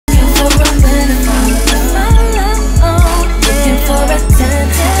for a minute, looking for a 10,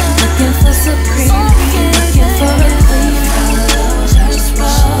 looking for supreme, looking for a queen. Just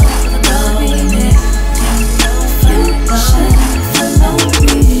roll with me, follow me.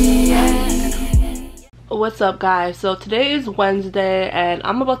 What's up, guys? So today is Wednesday and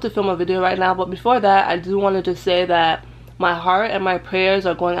I'm about to film a video right now, but before that I do want to just say that my heart and my prayers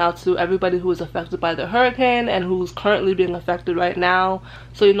are going out to everybody who is affected by the hurricane and who's currently being affected right now.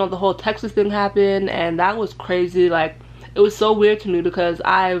 So you know, the whole Texas thing happened and that was crazy. Like, it was so weird to me because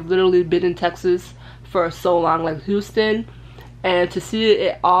I've literally been in Texas for so long, like Houston, and to see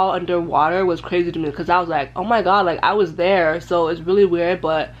it all underwater was crazy to me because I was like, oh my god, like I was there. So it's really weird,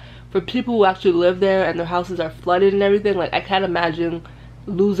 but for people who actually live there and their houses are flooded and everything, like I can't imagine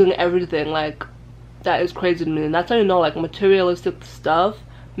losing everything. Like, that is crazy to me. And that's how you know, like, materialistic stuff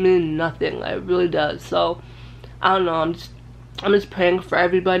mean nothing. Like, it really does. So I don't know, I'm just praying for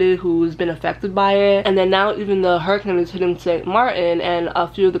everybody who's been affected by it. And then now even the hurricane is hitting St. Martin and a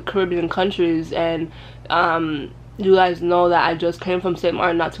few of the Caribbean countries, and you guys know that I just came from St.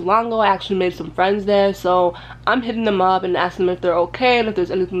 Martin not too long ago. I actually made some friends there, so I'm hitting them up and asking them if they're okay and if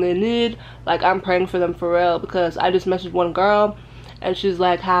there's anything they need. Like, I'm praying for them for real, because I just messaged one girl and she's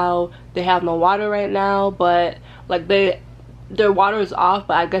like how they have no water right now, but like their water is off,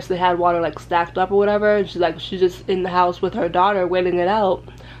 but I guess they had water like stacked up or whatever, and she's like she's just in the house with her daughter waiting it out.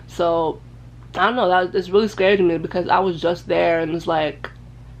 So I don't know, it's really scary to me because I was just there and it's like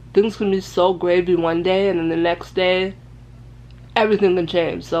things can be so gravy one day and then the next day everything can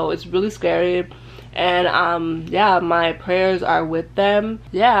change. So it's really scary. And yeah, my prayers are with them.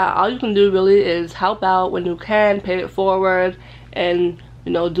 Yeah, all you can do really is help out when you can, pay it forward, and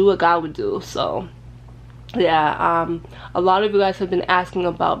you know, do what God would do. So yeah, a lot of you guys have been asking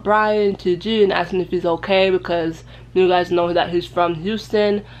about Brian 2G and asking if he's okay, because you guys know that he's from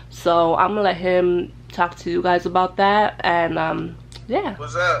Houston. So I'm gonna let him talk to you guys about that. And yeah,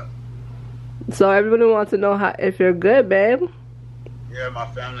 what's up? So everybody wants to know if you're good, babe. Yeah, my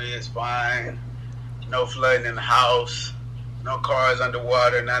family is fine. No flooding in the house, no cars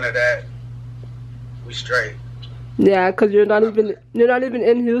underwater, none of that. We straight. Yeah, cause you're not even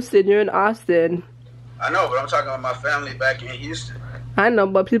in Houston. You're in Austin. I know, but I'm talking about my family back in Houston. I know,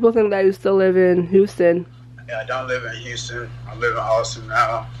 but people think that you still live in Houston. Yeah, I don't live in Houston. I live in Austin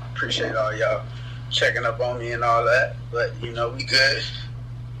now. Appreciate all y'all checking up on me and all that. But you know, we good.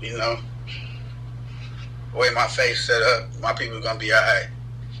 You know, the way my face set up, my people gonna be alright.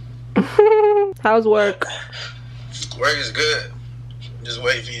 How's work? Work is good. I'm just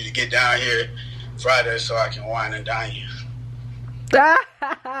waiting for you to get down here Friday so I can wine and dine you.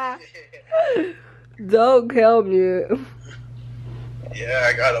 Don't kill me. Yeah,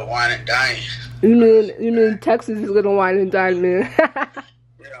 I gotta wine and dine you. You mean Texas is gonna wine and dine me? Yeah,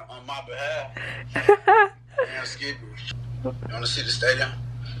 on my behalf. Damn, skip me. You wanna see the stadium?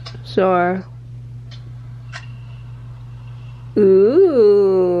 Sure.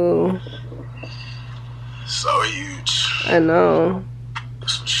 Ooh. So huge. I know.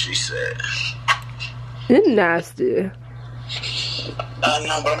 That's what she said. You're nasty. I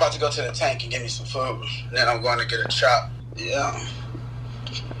know, but I'm about to go to the tank and get me some food. And then I'm going to get a chop. Yeah.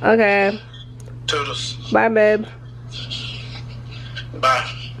 Okay. Toodles. Bye, babe.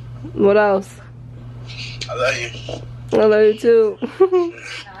 Bye. What else? I love you. I love you too.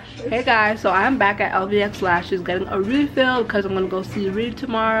 Hey guys, so I'm back at LVX Lashes getting a refill because I'm going to go see Reed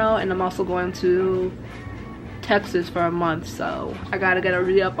tomorrow, and I'm also going to Texas for a month, so I gotta get a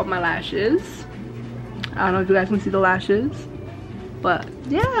re-up on my lashes. I don't know if you guys can see the lashes, but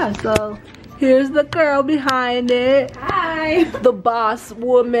yeah, so here's the girl behind it. Hi! The boss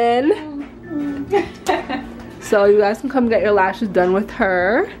woman. So you guys can come get your lashes done with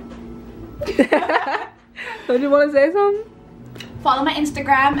her. Don't you want to say something? Follow my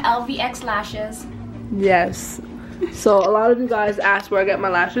Instagram, LVX Lashes. Yes. So a lot of you guys asked where I get my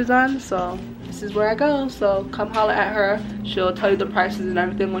lashes done, so this is where I go. So come holler at her. She'll tell you the prices and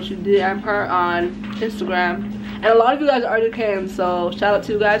everything once you DM her on Instagram. And a lot of you guys already came, so shout out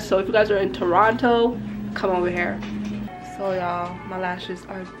to you guys. So if you guys are in Toronto, come over here. So y'all, my lashes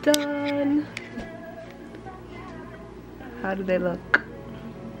are done. How do they look?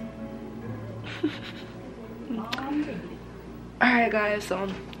 Alright guys, so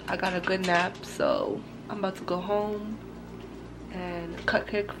I got a good nap, so I'm about to go home and cut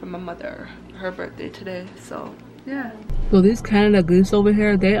cake for my mother. Her birthday today, so yeah. So these Canada geese over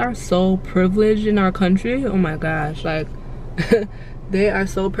here, they are so privileged in our country. Oh my gosh, like they are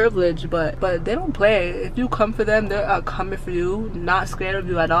so privileged, but they don't play. If you come for them, they're coming for you, not scared of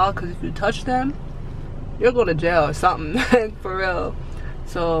you at all, because if you touch them, you're going to jail or something. For real.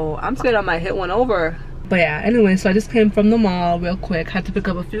 So I'm scared I might hit one over. But yeah, anyway, so I just came from the mall real quick. Had to pick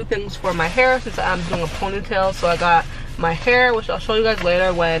up a few things for my hair since I'm doing a ponytail. So I got my hair, which I'll show you guys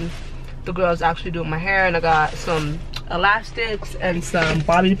later when the girl's actually doing my hair. And I got some elastics and some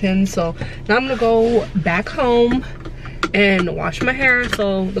bobby pins. So now I'm gonna go back home and wash my hair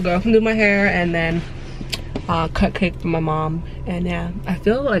so the girl can do my hair, and then cut cake for my mom. And yeah, I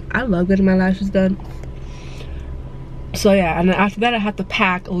feel like I love getting my lashes done. So yeah, and then after that I have to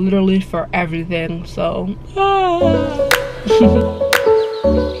pack literally for everything, so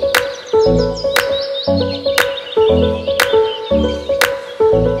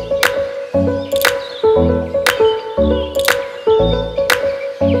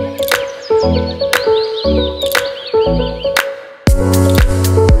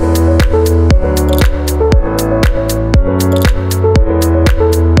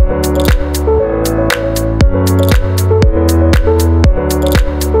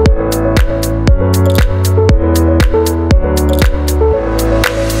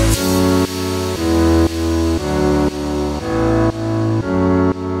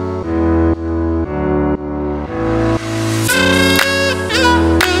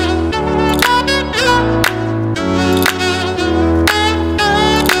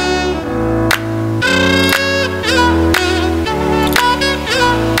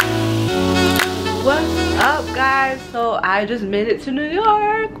I just made it to New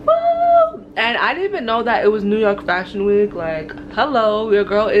York. Woo! And I didn't even know that it was New York Fashion Week. Like, hello, your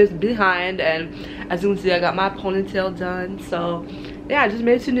girl is behind. And as you can see, I got my ponytail done. So yeah, I just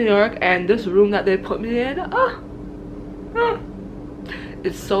made it to New York, and this room that they put me in,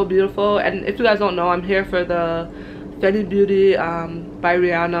 it's so beautiful. And if you guys don't know, I'm here for the Fenty Beauty by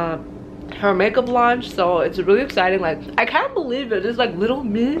Rihanna her makeup launch, so it's really exciting. Like, I can't believe it. It's like little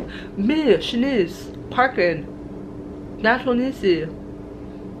me, Shanice Parkin, Natural Nisi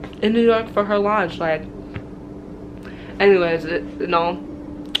in New York for her launch. Like, anyways,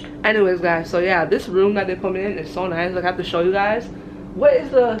 anyways guys, so yeah, this room that they put me in is so nice. Like, I have to show you guys. What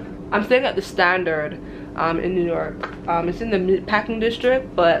is the, I'm staying at the Standard in New York. It's in the Meatpacking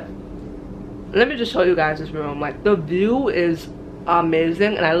District, but let me just show you guys this room. Like, the view is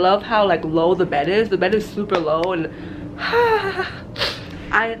amazing, and I love how like low the bed is. The bed is super low, and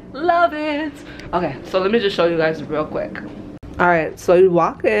I love it. Okay, so let me just show you guys real quick. All right, so you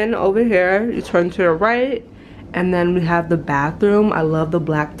walk in over here, you turn to your right, and then we have the bathroom. I love the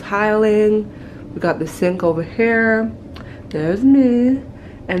black tiling. We got the sink over here. There's me.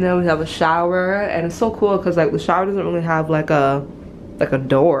 And then we have a shower, and it's so cool because like the shower doesn't really have like a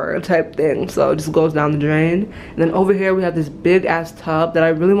door type thing, so it just goes down the drain. And then over here we have this big ass tub that I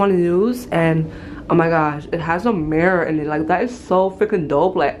really want to use, and oh my gosh, it has a mirror in it. Like, that is so freaking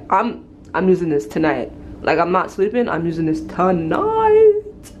dope. Like, I'm using this tonight. Like, I'm not sleeping, I'm using this tonight,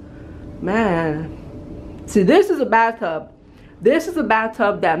 man. See, this is a bathtub. This is a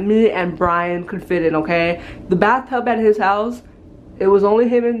bathtub that me and Brian could fit in, okay? The bathtub at his house, it was only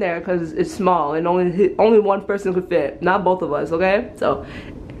him in there because it's small and only one person could fit, not both of us, okay? So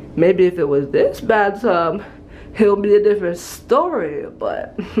maybe if it was this bathtub, it'll be a different story,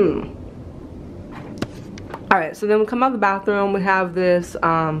 but Alright, so then we come out of the bathroom, we have this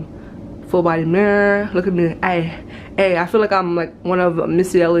full body mirror. Look at me. Hey, I feel like I'm like one of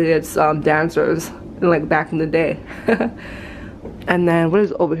Missy Elliott's dancers like back in the day. And then what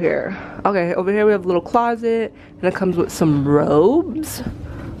is over here? Okay, over here we have a little closet, and it comes with some robes,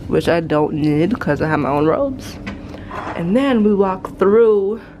 which I don't need because I have my own robes. And then we walk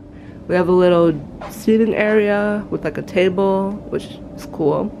through, we have a little seating area with like a table, which is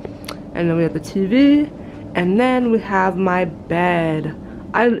cool. And then we have the TV, and then we have my bed.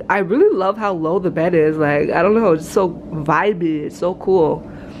 I really love how low the bed is. Like, I don't know, it's so vibey, it's so cool.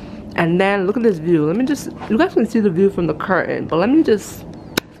 And then look at this view. Let me just, you guys can see the view from the curtain, but let me just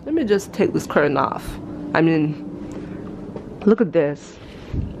take this curtain off. I mean, look at this.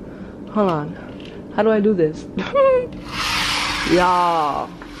 Hold on, how do I do this? Yeah,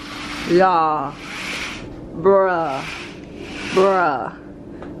 bruh,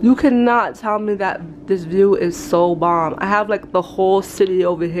 you cannot tell me that this view is so bomb. I have like the whole city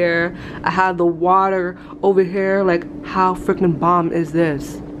over here, I have the water over here. Like, how freaking bomb is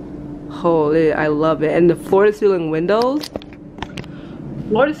this? Holy, I love it. And the floor-to-ceiling windows.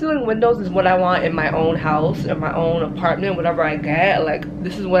 Floor-to-ceiling windows is what I want in my own house, in my own apartment, whatever I get. Like,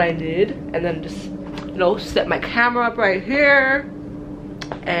 this is what I need. And then just, you know, set my camera up right here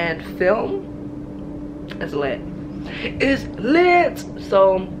and film. It's lit. It's lit.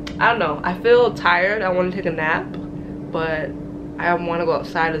 So, I don't know. I feel tired. I want to take a nap, but I want to go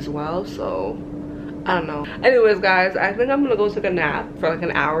outside as well. So, I don't know. Anyways, guys, I think I'm gonna go take a nap for like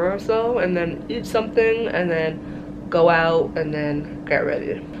an hour or so and then eat something and then go out and then get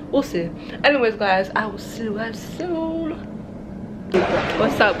ready. We'll see. Anyways, guys, I will see you guys soon.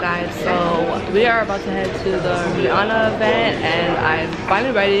 What's up, guys? So we are about to head to the Rihanna event and I'm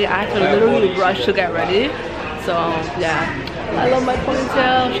finally ready. I had to literally rush to get ready. So yeah. I love my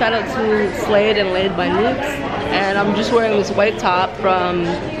ponytail. Shout out to Slayed and Laid by Nix. And I'm just wearing this white top from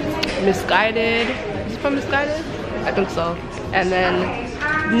Misguided. Is it from Misguided? I think so. And then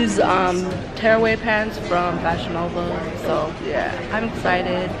these tearaway pants from Fashion Nova. So yeah, I'm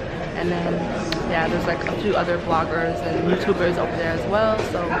excited. And then yeah, there's like a few other vloggers and YouTubers over there as well.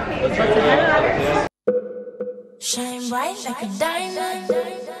 So let's head out. Shine bright like a diamond.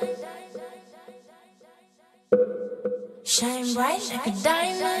 Shine bright like a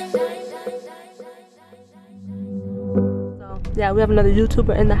diamond. So yeah, we have another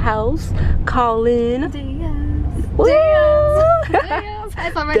YouTuber in the house, Colleen.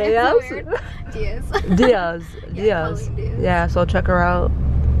 Diaz. Yeah, so check her out.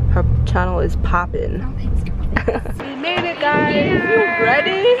 Her channel is poppin'. We made it, guys. You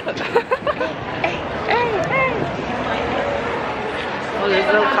ready? Oh, there's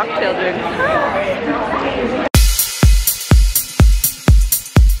a little cocktail drink.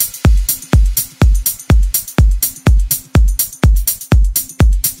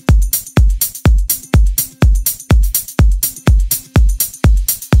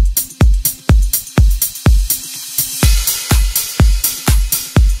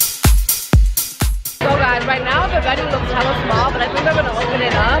 Right now the venue looks hella small, but I think they're gonna open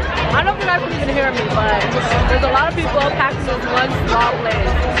it up. I don't know if you guys can even hear me, but there's a lot of people packed in this one small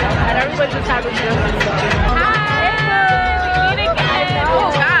place, and everybody just having dinner. Hi! We meet again!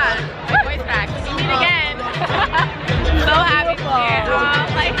 Oh God, my voice back. We meet again. So happy to see you.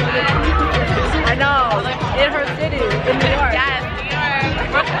 Oh my God. I know, in her city, in New York. Yes, New York,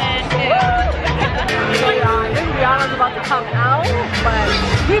 Brooklyn. So yeah, I think Rihanna's about to come out, but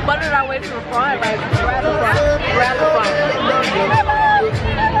we buttered our way to the front, like we're at the front.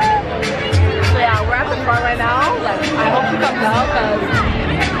 So yeah, we're at the front right now. Like I hope she comes out because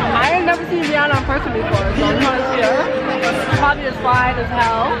I ain't never seen Rihanna in person before, so I'm trying to see her. She's probably as fine as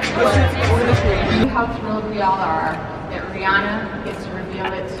hell, but we're gonna see. How thrilled we all are that Rihanna gets to reveal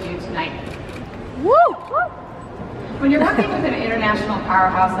it to you tonight. Woo! When you're working with an international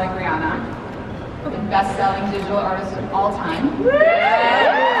powerhouse like Rihanna, the best-selling digital artist of all time, the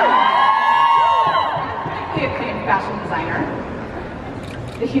acclaimed fashion designer,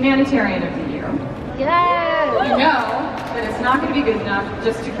 the humanitarian of the year, you know that it's not going to be good enough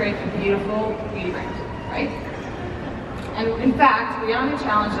just to create a beautiful beauty brand, right? And in fact, Rihanna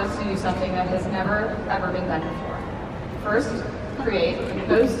challenged us to do something that has never, ever been done before. First, create the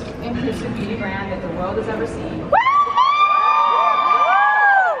most inclusive beauty brand that the world has ever seen.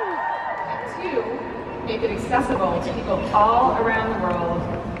 Make it accessible to people all around the world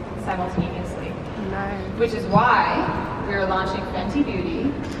simultaneously. Nice. Which is why we are launching Fenty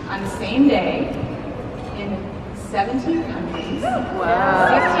Beauty on the same day in 17 countries,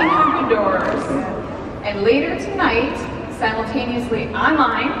 1,500 doors, and later tonight, simultaneously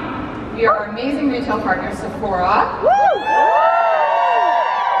online, via our amazing retail partners Sephora,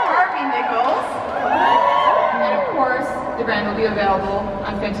 Harvey Nichols, and of course, the brand will be available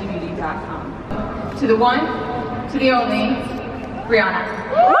on FentyBeauty.com. To the one, to the only, Rihanna.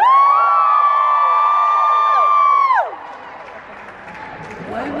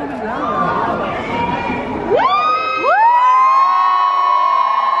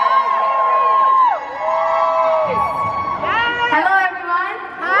 Hello everyone.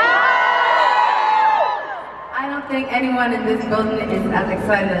 I don't think anyone in this building is as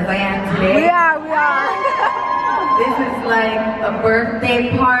excited as I am today. We are. This is like a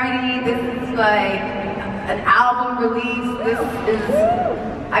birthday party. This is like an album release. This is,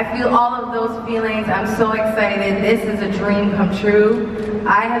 I feel all of those feelings. I'm so excited. This is a dream come true.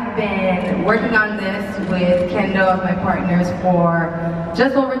 I have been working on this with Kendo, my partners, for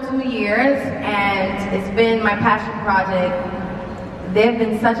just over 2 years, and it's been my passion project. They've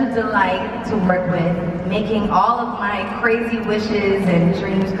been such a delight to work with, making all of my crazy wishes and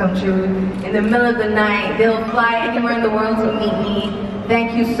dreams come true. In the middle of the night, they'll fly anywhere in the world to meet me.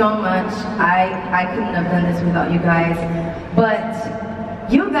 Thank you so much. I couldn't have done this without you guys. But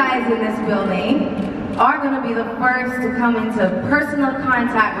you guys in this building are going to be the first to come into personal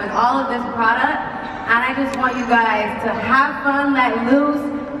contact with all of this product. And I just want you guys to have fun, let loose,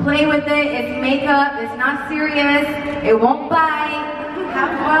 play with it. It's makeup, it's not serious, it won't bite.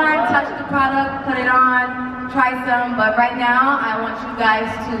 Have fun, touch the product, put it on, try some, but right now I want you guys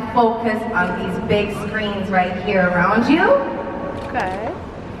to focus on these big screens right here around you. Okay.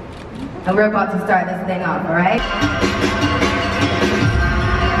 And we're about to start this thing off, all right?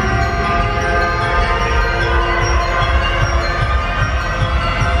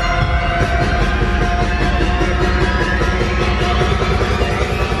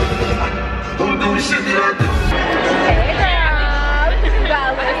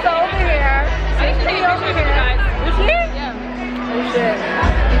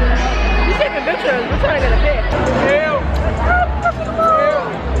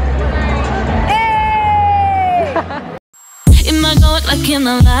 Like him,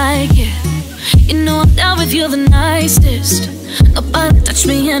 I like it. You know I'm down with you the nicest. Nobody touch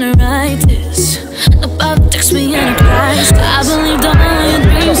me and I write this. Nobody touch me and I Christ. I believed all your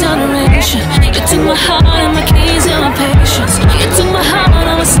dreams generation. You took my heart and my keys and my patience. You took my heart,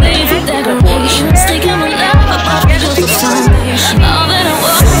 I'm a slave for decorations. Taking my love, I bought you just a foundation. All that I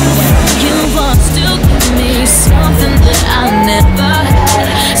want, you want to give me something that I never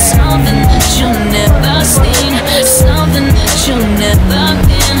had, something that you never seen, something that you never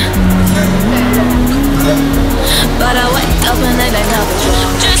been. But I wake up and they like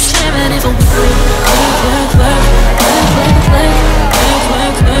nothing. Just staring if I work.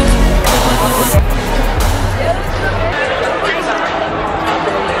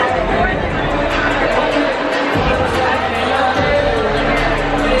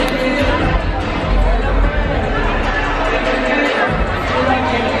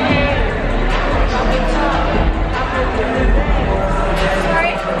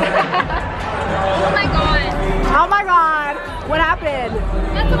 Oh my god, what happened?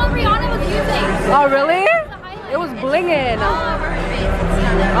 That's the one Rihanna was using. Oh really? It was blinging.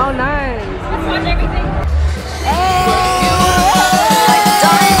 Oh nice. Let's watch everything.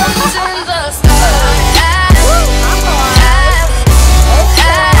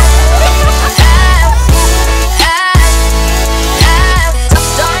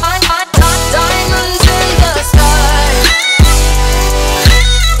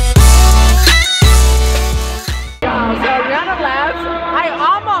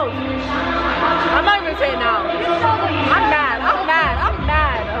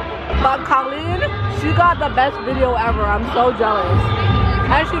 She got the best video ever. I'm so jealous.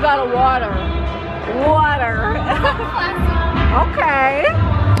 And she got a water. Water. Okay.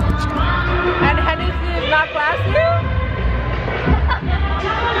 And Hennessy is not classy?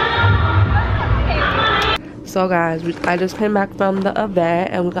 So guys, I just came back from the event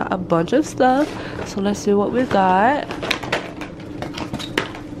and we got a bunch of stuff. So let's see what we got.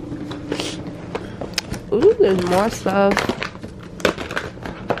 Ooh, there's more stuff.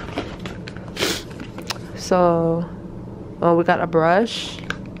 So, oh, we got a brush.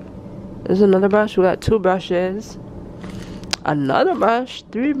 There's another brush. We got 2 brushes. Another brush.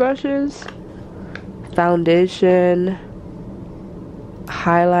 3 brushes. Foundation.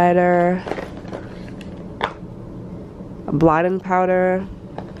 Highlighter. A blotting powder.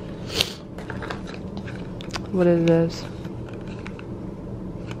 What is this?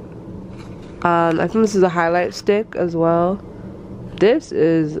 I think this is a highlight stick as well. This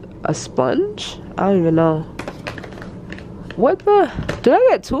is a sponge? I don't even know. What the? Did I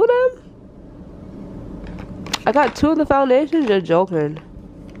get 2 of them? I got 2 of the foundations? You're joking.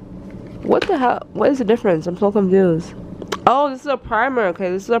 What the hell? What is the difference? I'm so confused. Oh, this is a primer.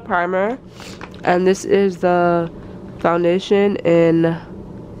 Okay, this is a primer. And this is the foundation in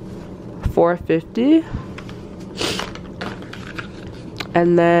 450.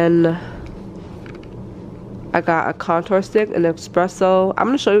 And then I got a contour stick, an espresso. I'm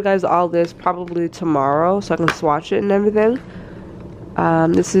going to show you guys all this probably tomorrow so I can swatch it and everything.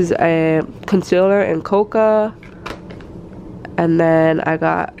 This is a concealer in coca. And then I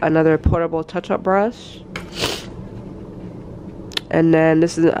got another portable touch-up brush. And then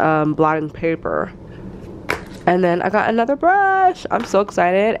this is blotting paper. And then I got another brush. I'm so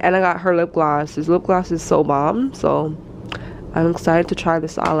excited. And I got her lip gloss. This lip gloss is so bomb. So I'm excited to try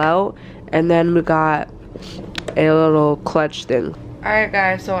this all out. And then we got a little clutch thing. Alright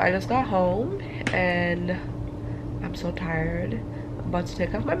guys, so I just got home and I'm so tired. I'm about to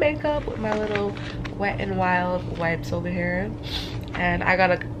take off my makeup with my little Wet n Wild wipes over here. And I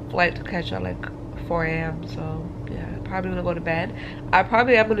got a flight to catch at like 4 a.m. so yeah, probably gonna go to bed. I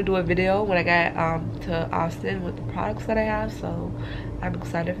probably am gonna do a video when I get to Austin with the products that I have, so I'm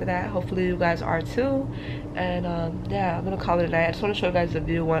excited for that. Hopefully you guys are too. And yeah, I'm gonna call it a night. I just want to show you guys the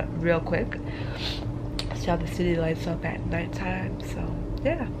view real quick. See how the city lights up at nighttime. So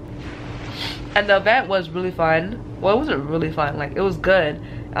yeah, and the event was really fun. Well, it wasn't really fun, like it was good.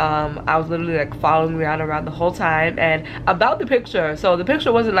 I was literally like following Rihanna around the whole time. And about the picture, so the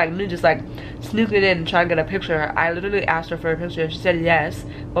picture wasn't like me just like sneaking in and trying to get a picture. I literally asked her for a picture and she said yes,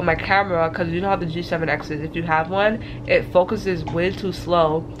 but my camera, because you know how the G7X is, if you have one, it focuses way too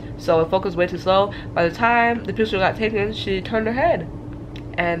slow. So it focused way too slow. By the time the picture got taken, she turned her head,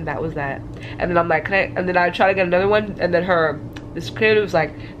 and that was that. And then I'm like, and then I tried to get another one, and then this creator was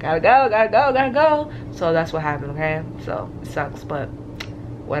like, gotta go. So that's what happened, okay? So it sucks, but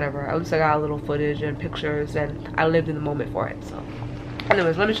whatever. At least I got a little footage and pictures, and I lived in the moment for it. So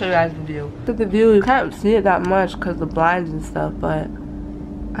anyways, let me show you guys the view. Look at the view. You can't see it that much because the blinds and stuff, but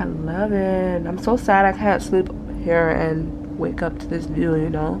I love it. I'm so sad I can't sleep here and wake up to this view, you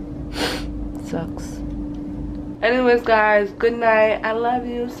know? Sucks. Anyways, guys, good night. I love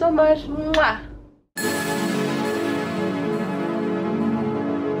you so much. Mwah.